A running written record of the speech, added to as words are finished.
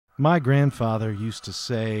My grandfather used to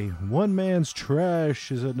say, "One man's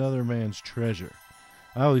trash is another man's treasure."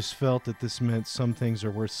 I always felt that this meant some things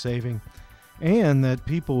are worth saving, and that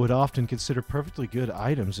people would often consider perfectly good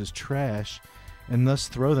items as trash and thus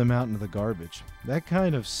throw them out into the garbage. That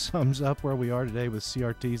kind of sums up where we are today with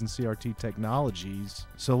CRTs and CRT technologies.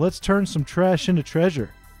 So let's turn some trash into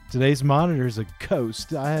treasure. Today's monitor is a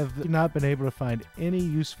ghost. I have not been able to find any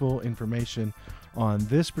useful information on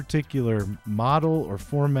this particular model or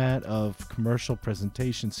format of commercial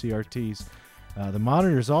presentation CRTs. The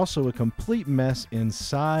monitor is also a complete mess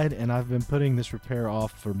inside, and I've been putting this repair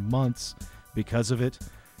off for months because of it.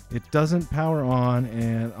 It doesn't power on,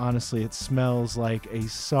 and honestly, it smells like a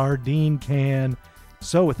sardine can.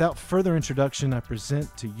 So without further introduction, I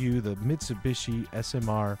present to you the Mitsubishi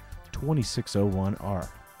SMR-2601R.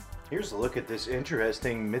 Here's a look at this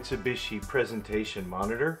interesting Mitsubishi presentation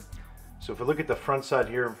monitor. So if we look at the front side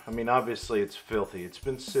here, I mean, obviously it's filthy. It's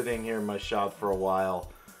been sitting here in my shop for a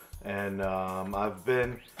while, and I've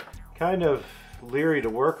been kind of leery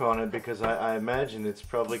to work on it because I imagine it's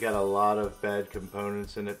probably got a lot of bad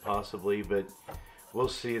components in it possibly, but we'll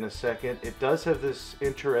see in a second. It does have this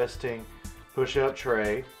interesting push-out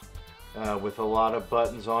tray with a lot of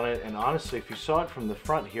buttons on it, and honestly, if you saw it from the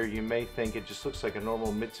front here, you may think it just looks like a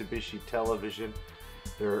normal Mitsubishi television.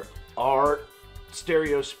 There are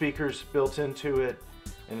stereo speakers built into it,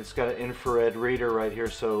 and it's got an infrared reader right here,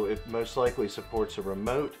 so it most likely supports a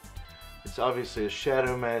remote. It's obviously a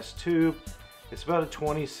shadow mask tube. It's about a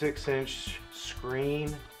 26-inch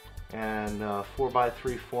screen and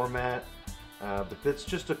 4x3 format. But that's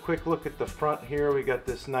just a quick look at the front here. We got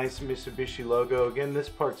this nice Mitsubishi logo. Again, this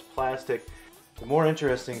part's plastic. The more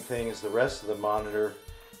interesting thing is the rest of the monitor.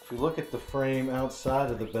 If you look at the frame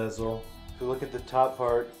outside of the bezel, if you look at the top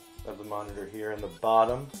part of the monitor here and the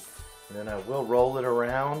bottom, and then I will roll it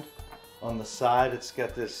around. On the side, it's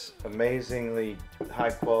got this amazingly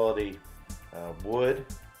high quality wood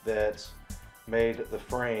that's made the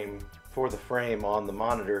frame on the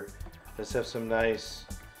monitor. Let's have some nice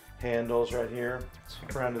handles right here. Let's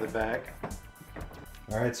look around to the back.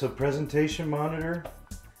 Alright, so presentation monitor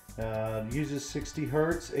uses 60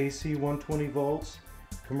 Hertz, AC 120 volts,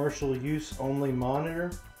 commercial use only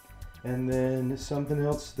monitor. And then something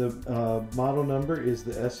else, the model number is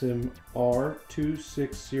the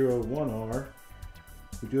SMR-2601R.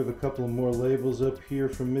 We do have a couple of more labels up here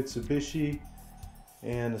from Mitsubishi,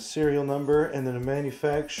 and a serial number, and then a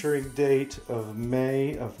manufacturing date of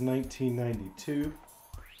May of 1992.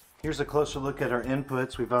 Here's a closer look at our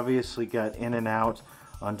inputs. We've obviously got in and out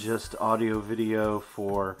on just audio video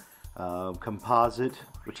for composite,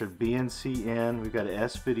 which are BNC in. We've got an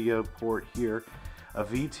S-video port here, a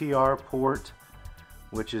VTR port,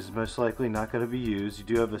 which is most likely not going to be used. You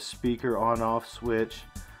do have a speaker on-off switch,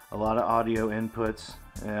 a lot of audio inputs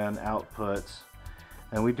and outputs.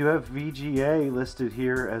 And we do have VGA listed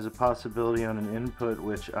here as a possibility on an input,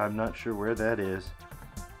 which I'm not sure where that is.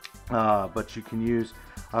 But you can use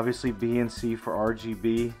obviously BNC for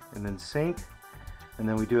RGB and then sync. And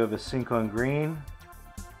then we do have a sync on green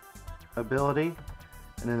ability.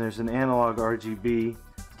 And then there's an analog RGB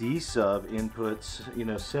D-sub inputs, you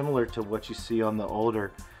know, similar to what you see on the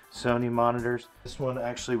older Sony monitors. This one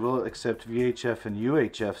actually will accept VHF and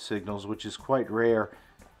UHF signals, which is quite rare.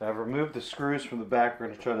 I've removed the screws from the back. We're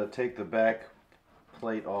going to try to take the back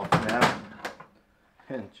plate off now.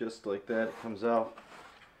 And just like that, it comes out.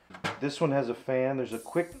 This one has a fan. There's a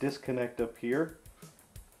quick disconnect up here.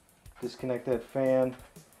 Disconnect that fan.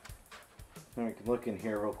 And we can look in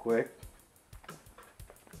here real quick.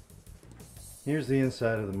 Here's the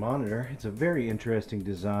inside of the monitor. It's a very interesting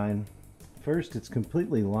design. First, it's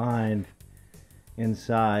completely lined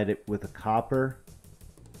inside with a copper.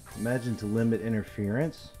 Imagine to limit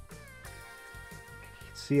interference.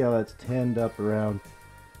 See how that's tanned up around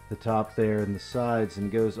the top there and the sides,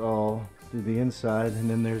 and goes all through the inside. And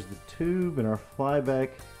then there's the tube and our flyback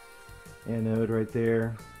anode right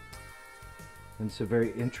there. And it's a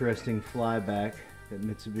very interesting flyback that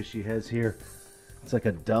Mitsubishi has here. It's like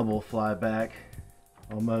a double flyback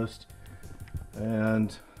almost.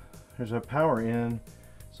 And there's our power in.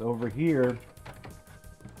 So over here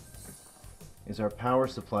is our power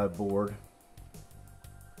supply board,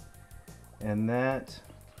 and that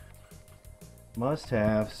must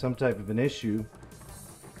have some type of an issue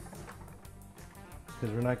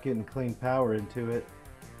because we're not getting clean power into it.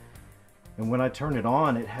 And when I turn it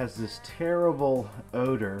on, it has this terrible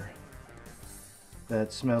odor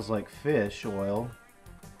that smells like fish oil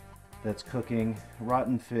that's cooking,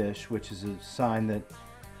 rotten fish, which is a sign that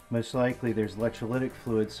most likely there's electrolytic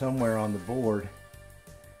fluid somewhere on the board,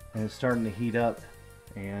 and it's starting to heat up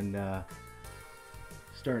and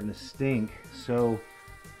starting to stink. So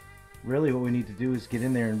really what we need to do is get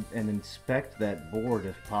in there and inspect that board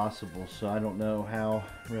if possible. So I don't know how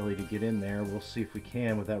really to get in there. We'll see if we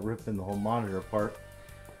can without ripping the whole monitor apart.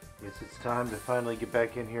 Guess it's time to finally get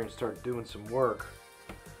back in here and start doing some work.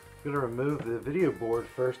 I'm going to remove the video board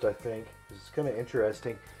first, I think. It's kind of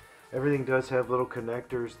interesting. Everything does have little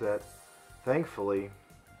connectors that thankfully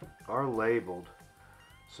are labeled.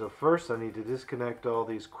 So first I need to disconnect all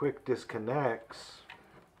these quick disconnects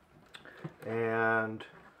and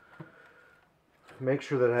make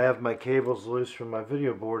sure that I have my cables loose from my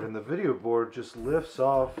video board, and the video board just lifts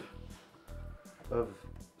off of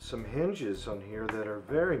some hinges on here that are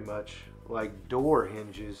very much like door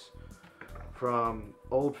hinges from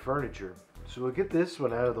old furniture. So we'll get this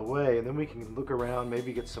one out of the way, and then we can look around,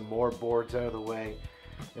 maybe get some more boards out of the way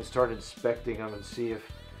and start inspecting them and see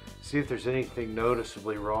if there's anything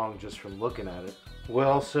noticeably wrong just from looking at it.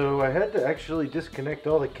 Well, so I had to actually disconnect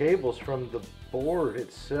all the cables from the board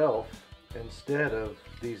itself instead of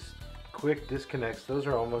these quick disconnects. Those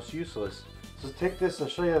are almost useless. So take this, I'll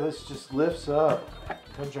show you how this just lifts up,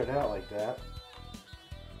 comes right out like that.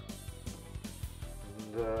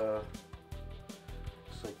 And looks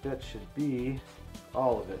like that should be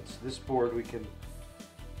all of it. So this board we can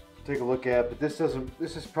take a look at, but this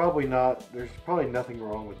is probably not, there's probably nothing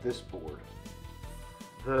wrong with this board.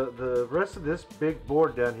 The rest of this big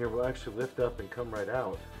board down here will actually lift up and come right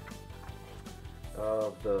out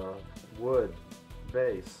of the wood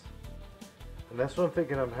base. And that's what I'm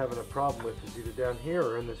thinking I'm having a problem with, is either down here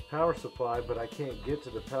or in this power supply, but I can't get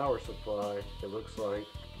to the power supply, it looks like,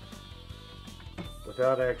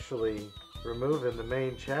 without actually removing the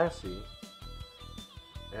main chassis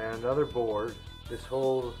and other board. This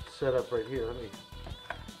whole setup right here, let me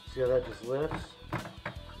see how that just lifts.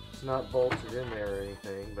 It's not bolted in there or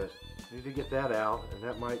anything, but I need to get that out, and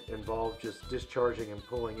that might involve just discharging and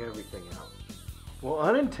pulling everything out. Well,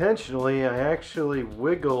 unintentionally I actually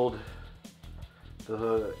wiggled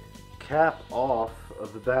the cap off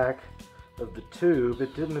of the back of the tube.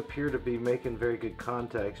 It didn't appear to be making very good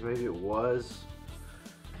contacts. Maybe it was,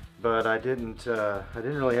 but I didn't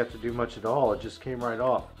really have to do much at all. It just came right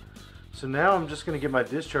off. So now I'm just going to get my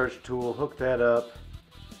discharge tool, hook that up,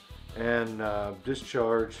 and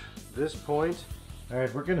discharge this point.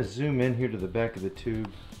 Alright, we're going to zoom in here to the back of the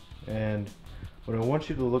tube, and what I want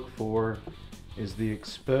you to look for is the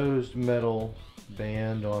exposed metal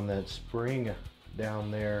band on that spring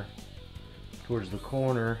down there towards the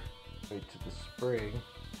corner, right to the spring,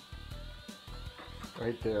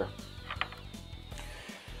 right there.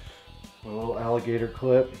 A little alligator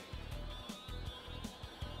clip.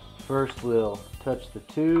 First we'll touch the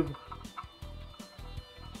tube.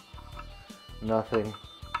 Nothing.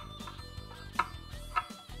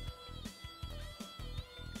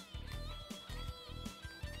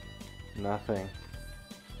 Nothing.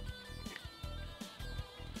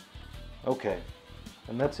 Okay,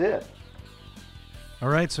 and that's it. All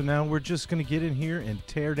right, so now we're just going to get in here and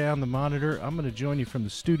tear down the monitor. I'm going to join you from the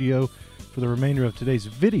studio for the remainder of today's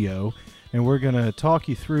video, and we're going to talk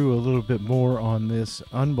you through a little bit more on this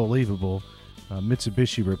unbelievable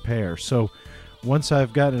Mitsubishi repair. So once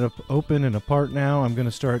I've got it open and apart now, I'm going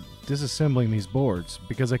to start disassembling these boards,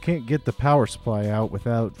 because I can't get the power supply out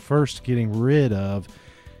without first getting rid of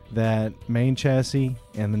that main chassis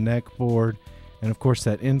and the neck board, and of course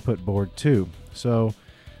that input board too. So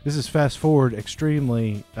this is fast forward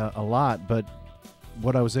extremely a lot, but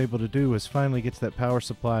what I was able to do was finally get to that power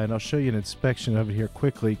supply, and I'll show you an inspection of it here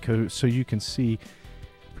quickly so you can see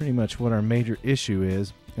pretty much what our major issue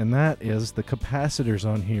is, and that is the capacitors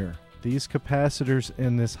on here. These capacitors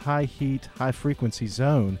in this high heat, high frequency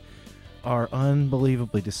zone are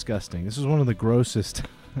unbelievably disgusting. This is one of the grossest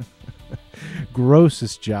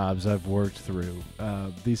grossest jobs I've worked through.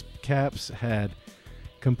 These caps had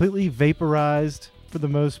completely vaporized, for the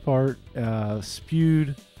most part,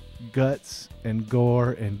 spewed guts and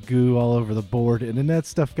gore and goo all over the board, and then that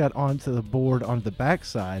stuff got onto the board on the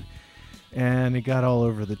backside, and it got all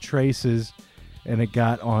over the traces, and it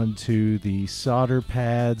got onto the solder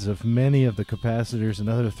pads of many of the capacitors and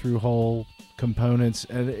other through-hole components,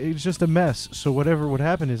 and it was just a mess. So whatever would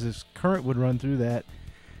happen is this current would run through that,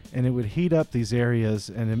 and it would heat up these areas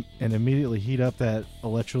and immediately heat up that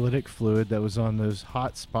electrolytic fluid that was on those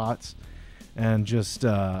hot spots, and just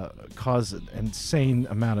cause an insane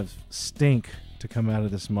amount of stink to come out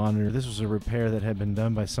of this monitor. This was a repair that had been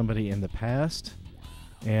done by somebody in the past,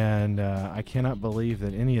 and I cannot believe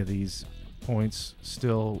that any of these points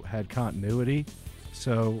still had continuity.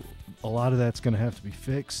 So a lot of that's going to have to be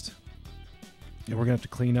fixed, and we're going to have to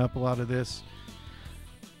clean up a lot of this.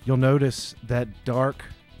 You'll notice that dark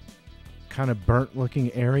kind of burnt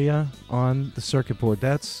looking area on the circuit board,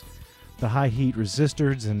 that's the high heat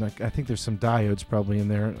resistors, and I think there's some diodes probably in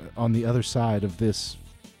there on the other side of this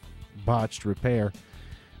botched repair.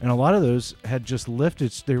 And a lot of those had just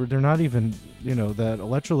lifted. They're not even, that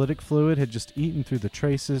electrolytic fluid had just eaten through the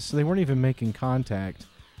traces, so they weren't even making contact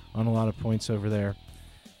on a lot of points over there.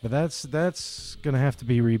 But that's going to have to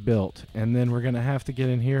be rebuilt. And then we're going to have to get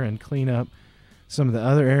in here and clean up some of the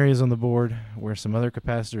other areas on the board where some other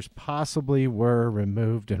capacitors possibly were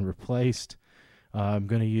removed and replaced. I'm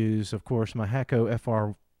going to use, of course, my Hakko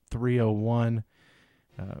FR301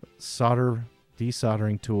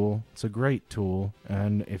 desoldering tool. It's a great tool,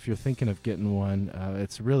 and if you're thinking of getting one,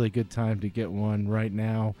 it's a really good time to get one right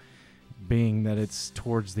now, being that it's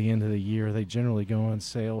towards the end of the year. They generally go on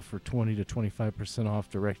sale for 20 to 25% off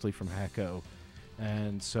directly from Hakko,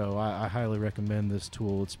 and so I highly recommend this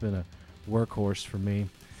tool. It's been a workhorse for me.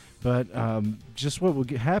 But just what would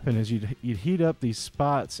happen is you'd heat up these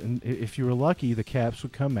spots, and if you were lucky, the caps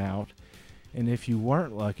would come out, and if you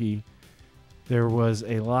weren't lucky, there was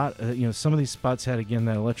a lot, some of these spots had, again,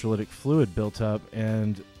 that electrolytic fluid built up,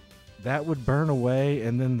 and that would burn away,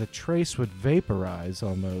 and then the trace would vaporize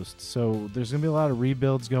almost. So there's going to be a lot of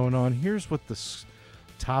rebuilds going on. Here's what the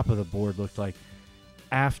top of the board looked like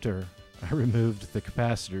after I removed the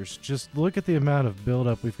capacitors. Just look at the amount of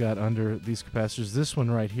buildup we've got under these capacitors. This one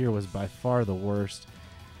right here was by far the worst.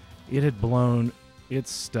 It had blown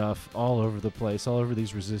its stuff all over the place, all over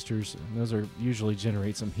these resistors, and those usually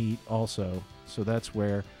generate some heat also. So that's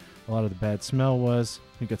where a lot of the bad smell was.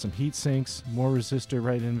 We got some heat sinks, more resistor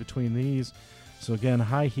right in between these. So again,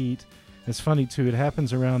 high heat. It's funny too, it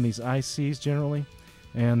happens around these ICs generally,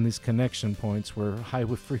 and these connection points where high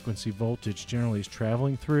frequency voltage generally is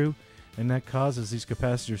traveling through, and that causes these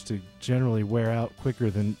capacitors to generally wear out quicker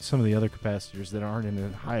than some of the other capacitors that aren't in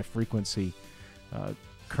a high frequency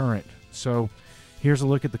current. So here's a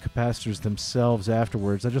look at the capacitors themselves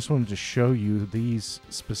afterwards. I just wanted to show you these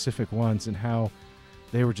specific ones and how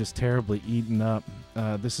they were just terribly eaten up.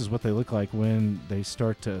 This is what they look like when they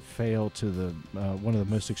start to fail to the one of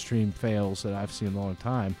the most extreme fails that I've seen in a long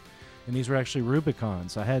time. And these were actually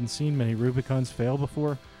Rubicons. I hadn't seen many Rubicons fail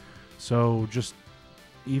before, so just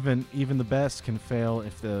even the best can fail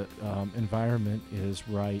if the environment is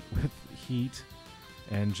right with heat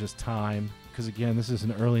and just time. Because again, this is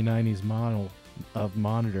an early 90s model of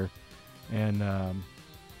monitor, and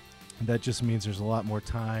that just means there's a lot more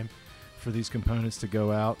time for these components to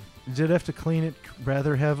go out. I did have to clean it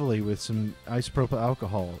rather heavily with some isopropyl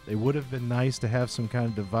alcohol. It would have been nice to have some kind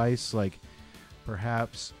of device, like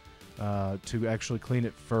perhaps to actually clean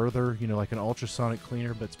it further, like an ultrasonic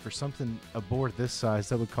cleaner, but for something a board this size,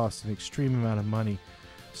 that would cost an extreme amount of money.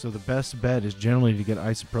 So the best bet is generally to get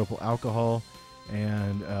isopropyl alcohol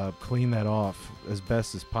and clean that off as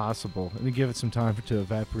best as possible, and then give it some time to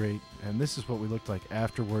evaporate. And this is what we looked like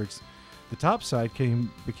afterwards. The top side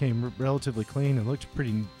became relatively clean and looked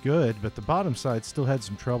pretty good, but the bottom side still had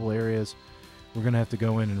some trouble areas. We're going to have to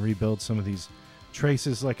go in and rebuild some of these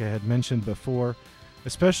traces like I had mentioned before.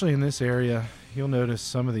 Especially in this area, you'll notice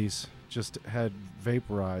some of these just had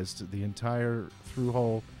vaporized the entire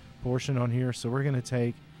through-hole portion on here. So we're going to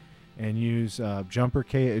take and use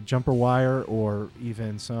jumper wire, or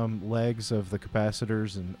even some legs of the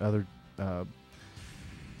capacitors and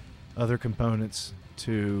other components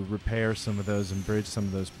to repair some of those and bridge some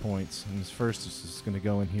of those points. And first, this is going to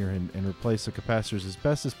go in here and replace the capacitors as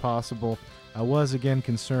best as possible. I was again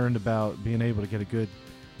concerned about being able to get a good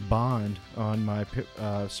bond on my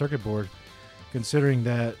circuit board, considering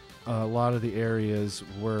that a lot of the areas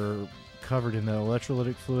were covered in the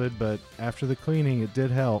electrolytic fluid, but after the cleaning it did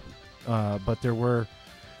help. But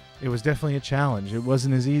it was definitely a challenge. It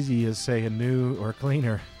wasn't as easy as, say, a new or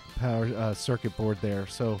cleaner power circuit board there.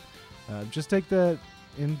 So just take that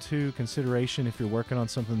into consideration if you're working on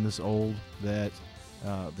something this old, that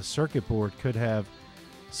the circuit board could have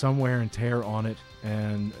some wear and tear on it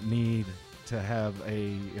and need to have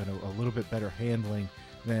a little bit better handling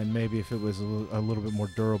than maybe if it was a little bit more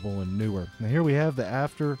durable and newer. Now here we have the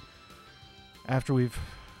after we've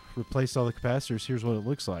replaced all the capacitors. Here's what it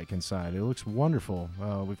looks like inside. It looks wonderful.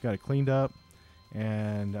 We've got it cleaned up,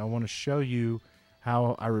 and I want to show you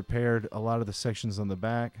how I repaired a lot of the sections on the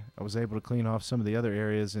back. I was able to clean off some of the other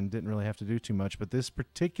areas and didn't really have to do too much, but this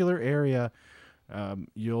particular area,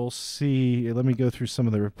 you'll see, let me go through some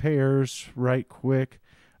of the repairs right quick.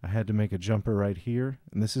 I had to make a jumper right here,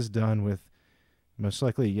 and this is done with, most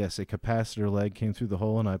likely, yes, a capacitor leg came through the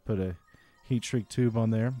hole, and I put a heat shrink tube on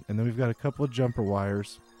there. And then we've got a couple of jumper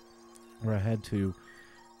wires where I had to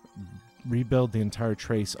rebuild the entire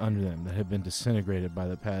trace under them that had been disintegrated by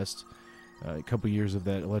the past a couple years of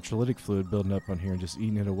that electrolytic fluid building up on here and just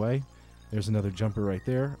eating it away. There's another jumper right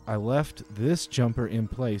there. I left this jumper in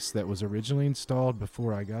place that was originally installed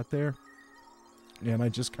before I got there, and I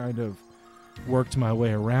just kind of worked my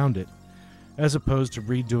way around it, as opposed to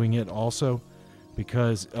redoing it also,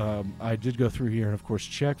 because I did go through here and of course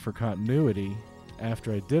check for continuity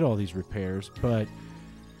after I did all these repairs, but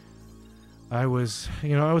I was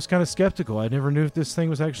kind of skeptical. I never knew if this thing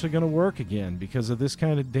was actually going to work again because of this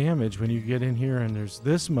kind of damage. When you get in here and there's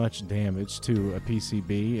this much damage to a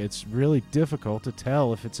PCB, it's really difficult to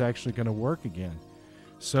tell if it's actually going to work again.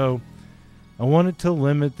 So I wanted to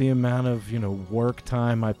limit the amount of, work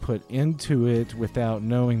time I put into it without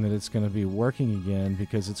knowing that it's going to be working again,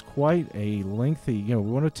 because it's quite a lengthy, we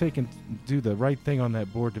want to take and do the right thing on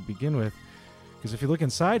that board to begin with. Because if you look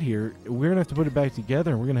inside here, we're going to have to put it back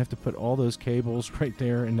together, and we're going to have to put all those cables right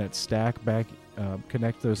there in that stack back,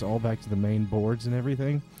 connect those all back to the main boards and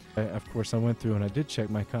everything. Of course, I went through and I did check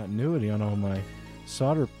my continuity on all my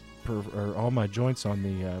solder, or all my joints on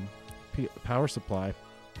the power supply.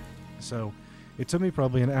 So it took me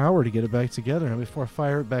probably an hour to get it back together. And before I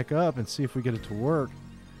fire it back up and see if we get it to work,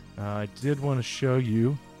 I did want to show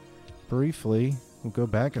you briefly. We'll go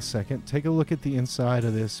back a second. Take a look at the inside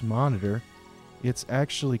of this monitor. It's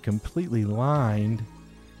actually completely lined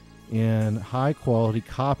in high quality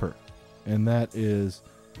copper, and that is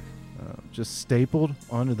just stapled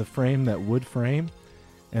onto the frame, that wood frame,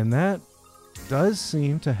 and that does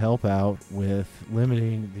seem to help out with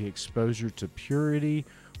limiting the exposure to purity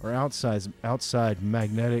or outside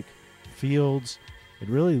magnetic fields. It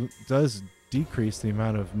really does decrease the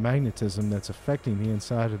amount of magnetism that's affecting the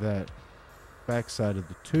inside of that backside of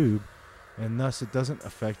the tube, and thus it doesn't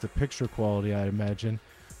affect the picture quality, I imagine.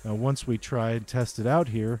 Now, once we try and test it out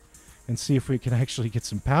here and see if we can actually get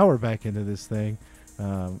some power back into this thing,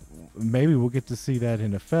 maybe we'll get to see that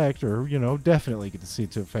in effect, or definitely get to see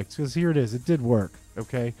it to effect, because here it is. It did work.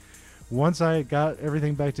 Okay, once I got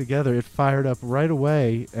everything back together, it fired up right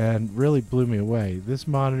away and really blew me away. This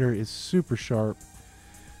monitor is super sharp,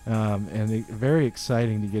 and very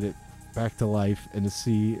exciting to get it back to life and to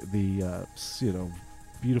see the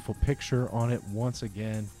beautiful picture on it once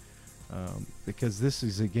again, because this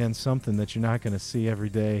is again something that you're not going to see every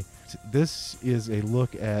day. This is a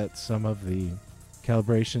look at some of the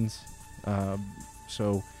calibrations.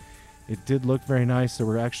 So it did look very nice. There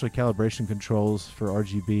were actually calibration controls for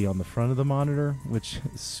RGB on the front of the monitor, which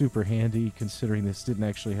is super handy considering this didn't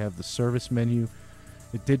actually have the service menu.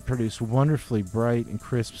 It did produce wonderfully bright and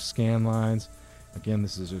crisp scan lines. Again,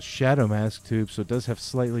 this is a shadow mask tube, so it does have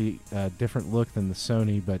slightly different look than the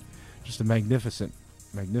Sony, but just a magnificent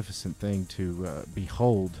thing to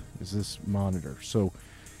behold is this monitor. So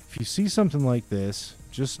if you see something like this,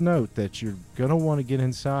 just note that you're going to want to get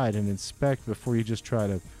inside and inspect before you just try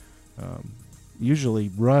to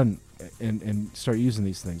usually run and start using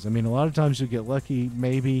these things. I mean, a lot of times you'll get lucky,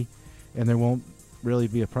 maybe, and there won't really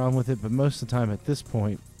be a problem with it, but most of the time at this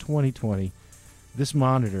point, 2020, this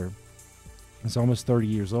monitor, it's almost 30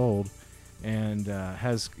 years old, and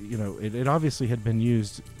has, it obviously had been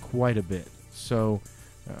used quite a bit. So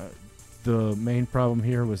the main problem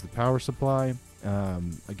here was the power supply.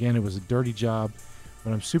 Again, it was a dirty job,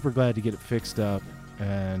 but I'm super glad to get it fixed up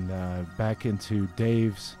and back into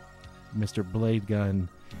Dave's, Mr. Blade Gun,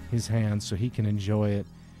 his hands, so he can enjoy it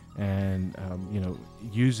and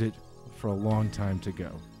use it for a long time to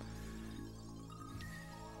go.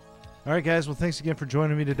 All right, guys. Well, thanks again for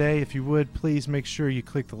joining me today. If you would, please make sure you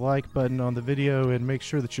click the like button on the video and make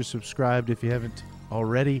sure that you're subscribed if you haven't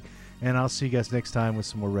already. And I'll see you guys next time with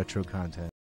some more retro content.